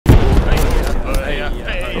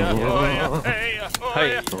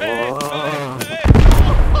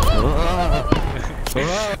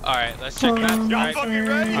Alright, let's check maps. Y'all fucking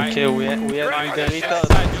ready? Okay, we had Jokes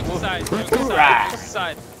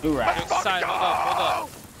aside, hold up.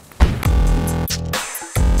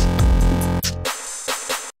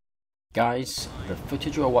 Guys, the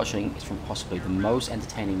footage you are watching is from possibly the most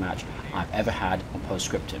entertaining match I've ever had on Post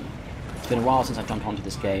Scriptum. It's been a while since I jumped onto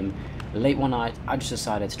this game. Late one night, I just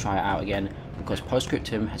decided to try it out again because Post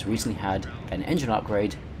Scriptum has recently had an engine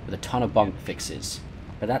upgrade with a ton of bug fixes.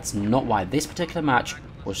 But that's not why this particular match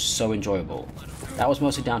was so enjoyable. That was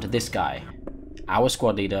mostly down to this guy, our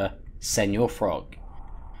squad leader, Señor Frog.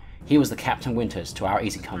 He was the Captain Winters to our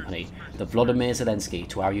Easy Company, the Vladimir Zelensky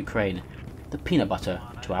to our Ukraine, the peanut butter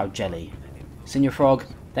to our jelly. Señor Frog,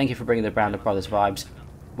 thank you for bringing the Band of Brothers vibes.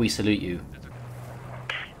 We salute you.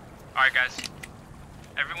 Alright guys,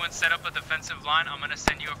 everyone set up a defensive line. I'm gonna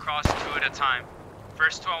send you across two at a time.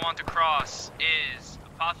 First two I want to cross is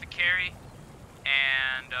Apothecary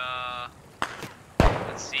and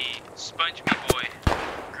let's see, Sponge Me Boy.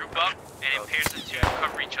 Group up and in pairs of two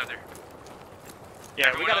cover each other. Yeah,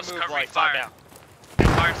 everyone we gotta else move cover like fire. down.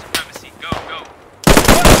 Fire supremacy, go.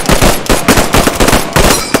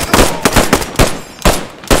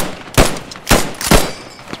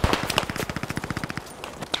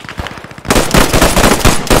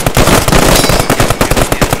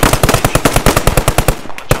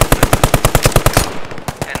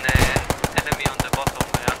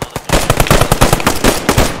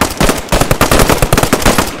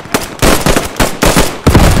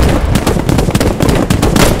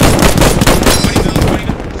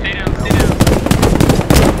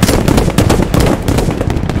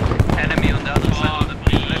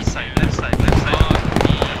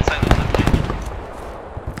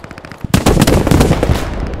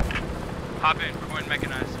 Hop in, we're going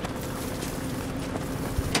mechanized.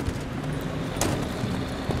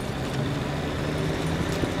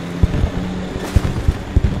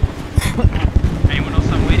 Anyone else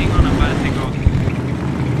I'm waiting on? I'm about to take off.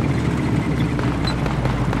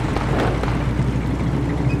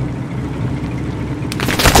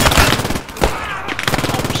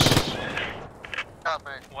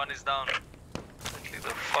 One is down. The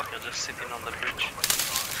fucker just sitting on the bridge.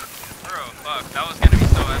 Bro, fuck, that was gonna be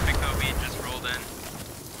so epic though, we just rolled in.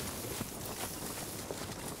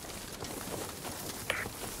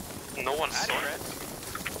 No one saw it.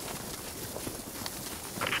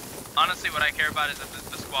 Honestly, what I care about is that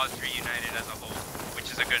the squad's reunited as a whole, which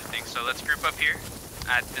is a good thing. So let's group up here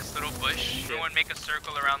at this little bush. Everyone make a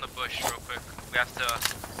circle around the bush real quick. We have to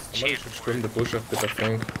chant for it. the bush of the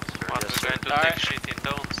thing. What, we're going to take shit in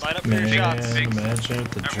downs. Line up your shots. Imagine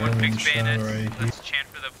the Everyone German fix bayonets. right Let's chant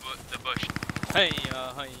for the bush. Hey,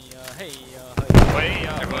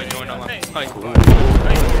 Everyone join on line.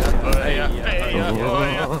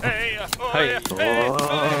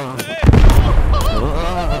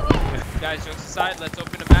 Guys, jokes aside, let's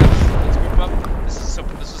open the maps. Let's group up. This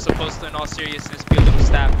was supposed to, in all seriousness, be a little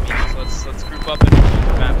staff meeting. So let's group up and open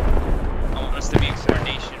the map. I want us to be in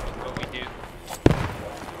coordination with what we do.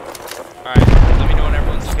 Alright, let me know when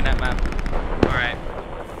everyone's looking at map. Alright.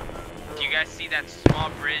 Do you guys see that small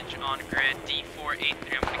bridge on grid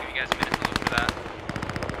D483? I'm gonna give you guys a minute to look for that.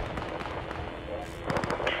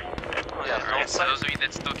 Alright, so those of you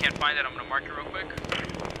that still can't find it, I'm gonna mark it real quick.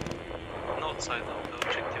 North side of the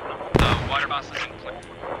objective now. The water processing plant.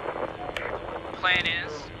 Plan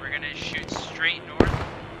is, we're gonna shoot straight north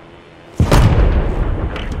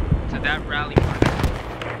to that rally point.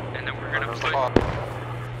 And then we're gonna put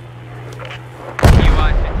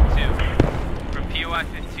POI 52. From POI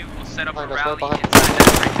 52, we'll set up a rally inside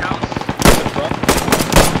that brick house.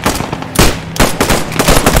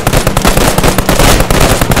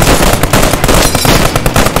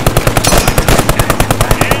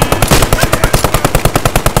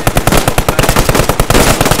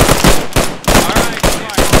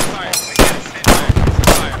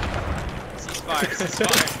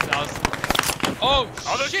 Oh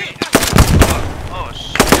shit! Oh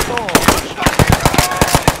shit!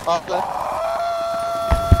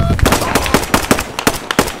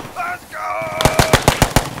 Let's go!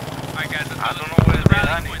 Alright guys, let's go. I don't know where the they're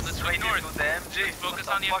rally running. point. Let's Straight go north. into the MG. Focus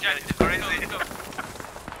on the objective. Crazy. Let's go.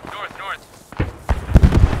 North.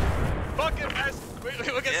 fuck it, guys.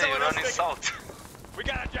 We'll get Yeah, someone you're else running taking- south. We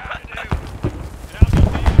got a job to do.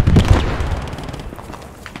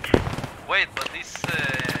 Wait, but this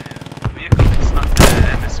vehicle is not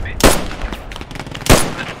MSV.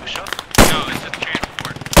 Did you push up? No, it's just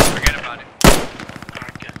transport. Forget about it.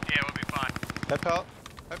 Okay. Yeah, we'll be fine. Help out.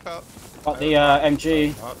 Got the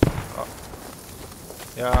MG.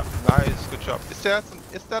 Yeah, nice, good job. Is that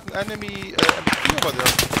an enemy MP over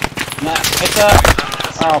there? Nah, it's a...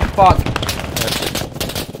 Oh, fuck.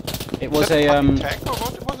 It was a, tank or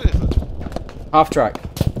what is it? half track.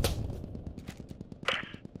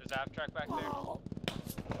 There's a half track back there.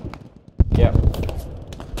 Yep.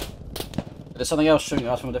 There's something else shooting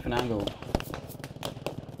at us from a different angle.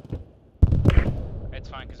 It's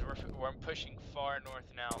fine because we're pushing far north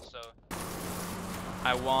now. So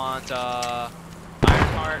I want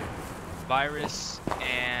Ironheart, Virus,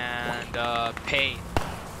 and Pain.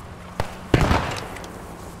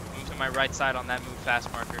 Move to my right side on that move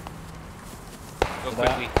fast marker. Go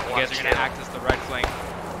quickly. You guys are gonna act as the right flank.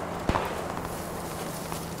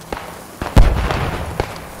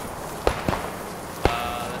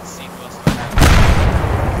 Let's see who else do I have.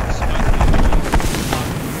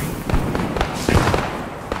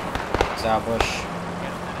 Salbush.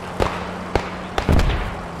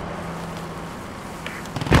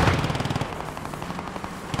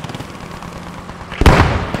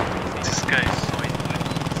 This guy is so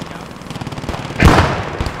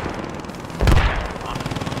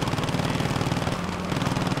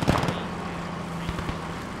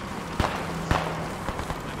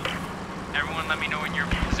Everyone, let me know in your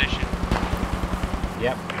position.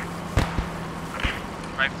 Yep.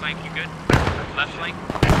 Right flank, you good? Left flank?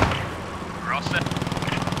 We're all set.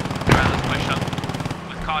 Alright, let's push up.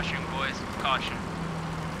 With caution, boys. With caution.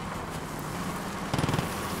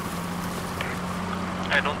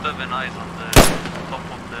 I don't have an eyes on the top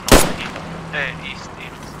of the east.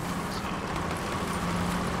 So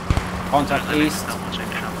Contact there's east. how much I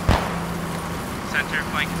can. Center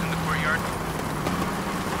flank is in the courtyard.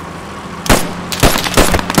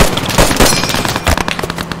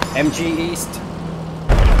 MG east.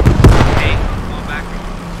 Hey, fall back.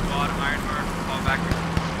 Squad of Ironheart. Fall back.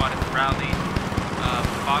 Squad at the rally.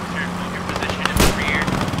 Boxer, hold your position in the rear.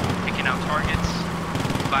 Picking out targets.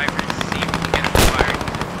 Virus, see if we can get them firing.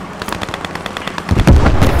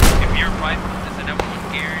 If your rifle is an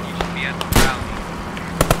M1 Garrett, you should be at the rally.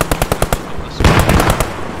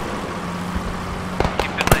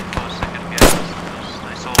 Keep it like for a second, guys, because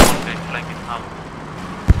I saw one guy flanking out.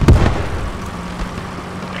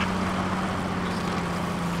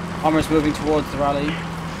 Armor's moving towards the rally.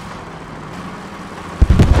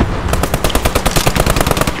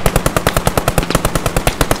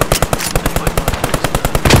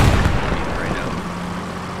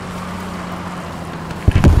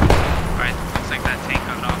 Alright, looks like that tank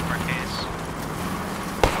got off our case.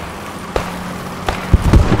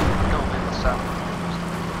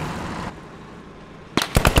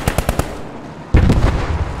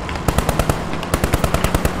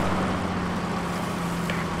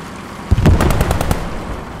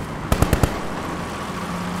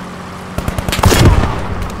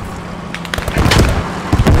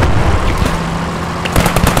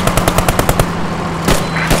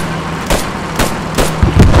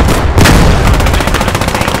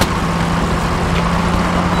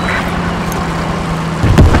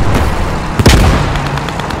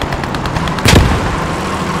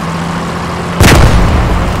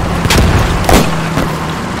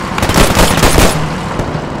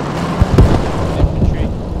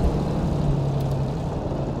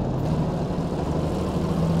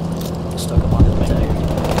 Stuck up on the thing.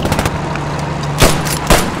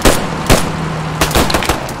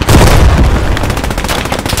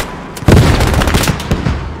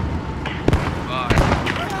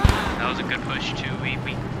 That was a good push too. We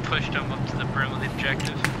pushed them up to the brim of the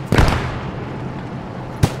objective.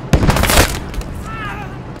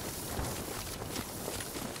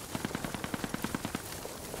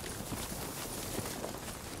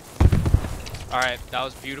 Alright, that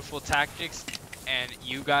was beautiful tactics, and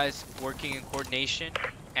you guys working in coordination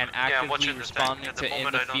and actively responding to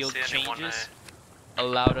in-the-field changes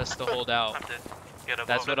allowed us to hold out.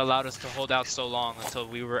 That's what allowed us to hold out so long until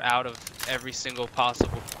we were out of every single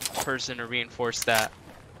possible person to reinforce that.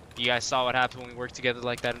 You guys saw what happened when we worked together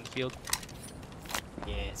like that in the field?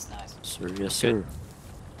 Yeah, it's nice. Sir, yes, sir.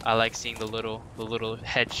 I like seeing the little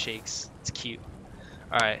head shakes. It's cute.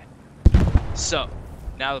 Alright. So,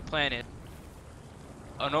 now the plan is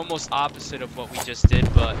an almost opposite of what we just did,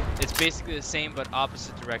 but it's basically the same but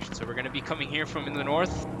opposite direction. So we're going to be coming here from in the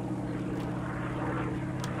north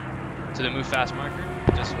to the move fast marker,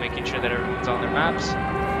 just making sure that everyone's on their maps.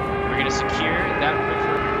 We're going to secure that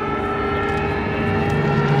river.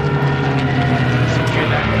 Secure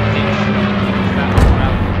that ditch.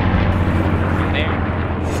 From there,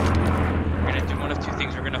 we're going to do one of two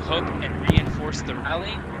things. We're going to hook and reinforce the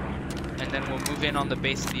rally, and then we'll move in on the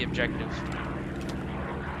base of the objective.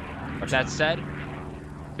 That said,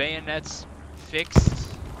 bayonets fixed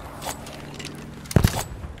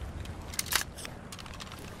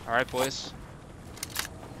Alright, boys.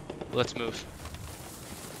 Let's move.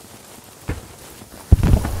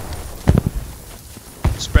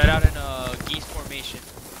 Spread out in a geese formation.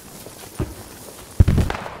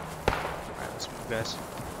 Alright, let's move, guys.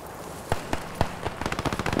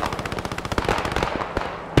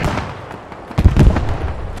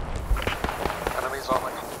 Enemies on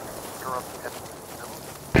the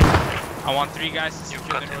I want 3 guys to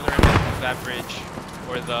secure the northern end of that bridge,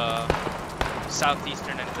 or the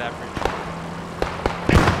southeastern end of that bridge.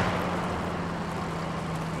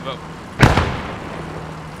 Move up.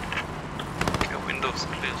 Okay, windows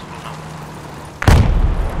clear for now.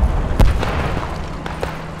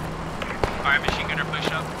 Alright, machine gunner, push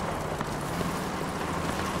up.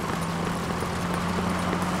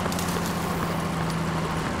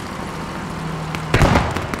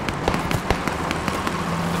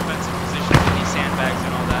 Defensive position, any sandbags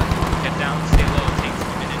and all that. Get down, stay low, it takes a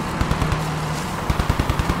minute.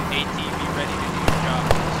 AT, be ready to do your job.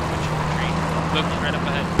 Switch your train. Look, right up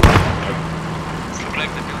ahead. Looks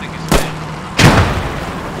like the building is dead.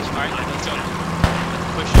 Alright, let's go. Let's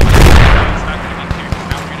push it. It's not gonna be clear.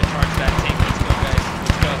 Now we're gonna charge that tank. Let's go, guys.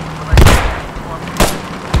 Let's go.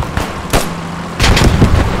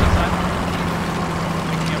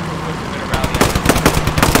 Picking up real quick, we're gonna rally out.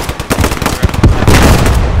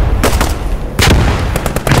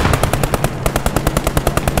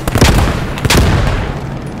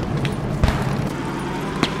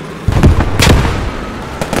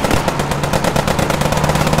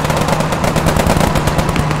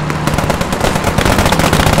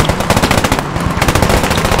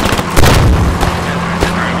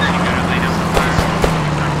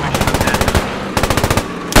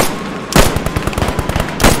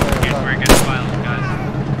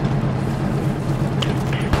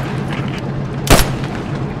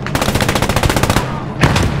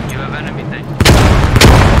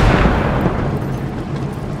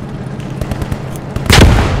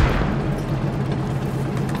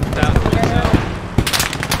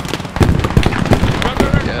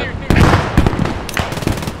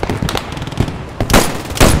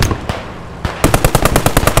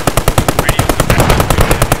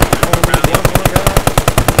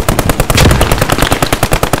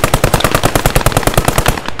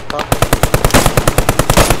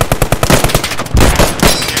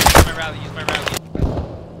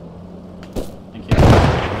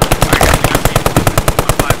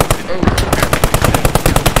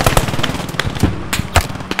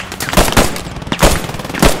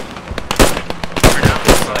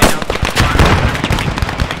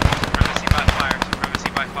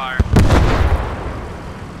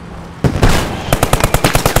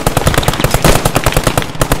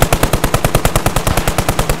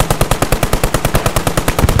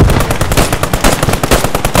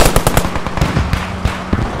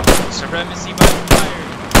 Supremacy by fire.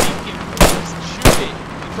 You think it moves, shoot it.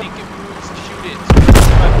 You think it moves, shoot it.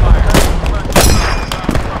 Supremacy by fire.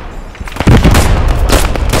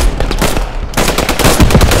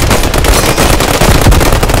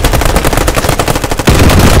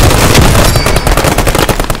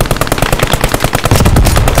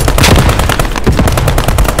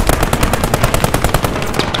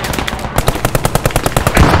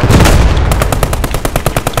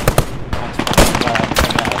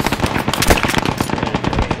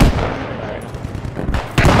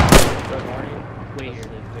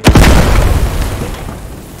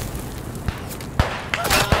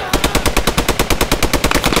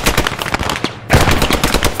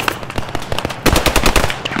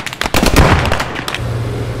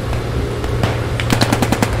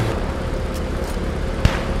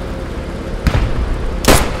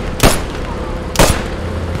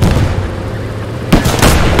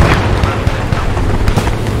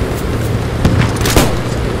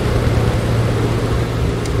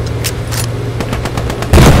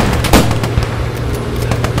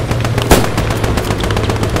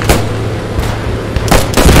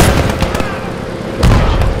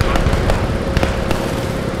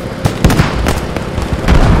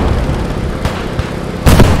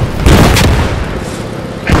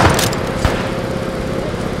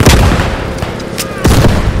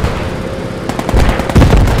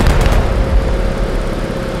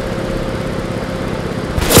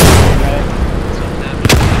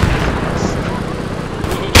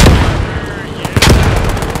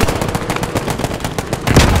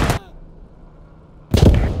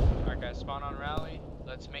 Spawn on rally.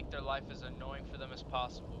 Let's make their life as annoying for them as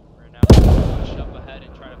possible. We're now going to push up ahead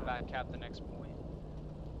and try to back cap the next point.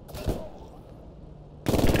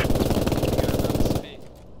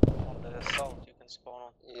 on the south, you can spawn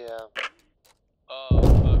on. Yeah. Oh,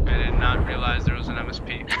 fuck. not realize there was an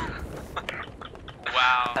MSP.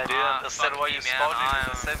 Wow. I didn't understand why fuck you me, spawned man. in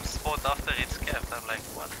the same spot after it's capped. I'm like,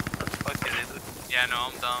 what the fuck is it doing? Yeah, no,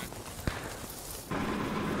 I'm dumb.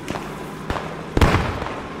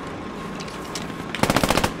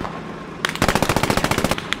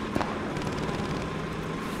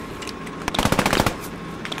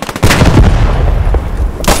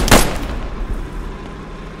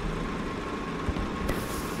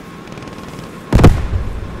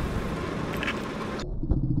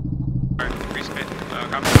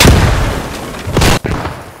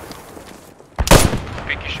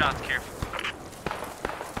 Pick your shots carefully.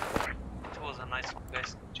 It was a nice one,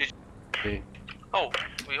 guys. GG. Okay. Oh,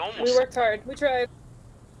 we almost. We worked hard. We tried.